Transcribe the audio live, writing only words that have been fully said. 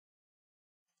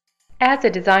As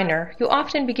a designer, you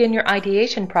often begin your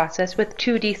ideation process with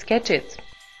 2D sketches.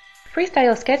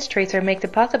 Freestyle Sketch Tracer makes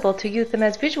it possible to use them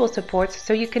as visual supports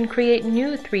so you can create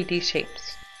new 3D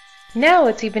shapes. Now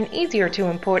it's even easier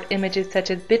to import images such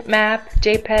as bitmap,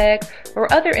 JPEG,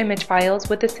 or other image files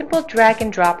with a simple drag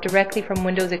and drop directly from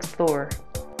Windows Explorer.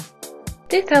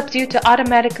 This helps you to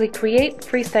automatically create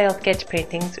freestyle sketch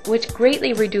paintings, which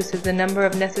greatly reduces the number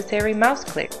of necessary mouse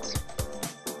clicks.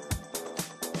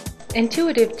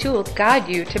 Intuitive tools guide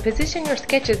you to position your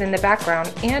sketches in the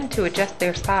background and to adjust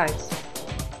their size.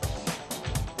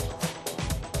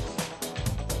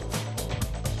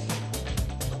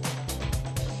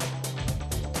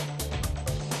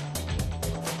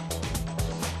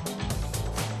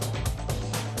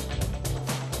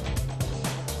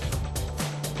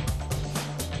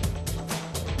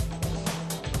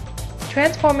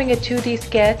 Transforming a 2D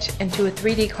sketch into a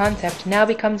 3D concept now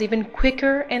becomes even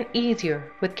quicker and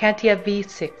easier with CATIA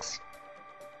V6.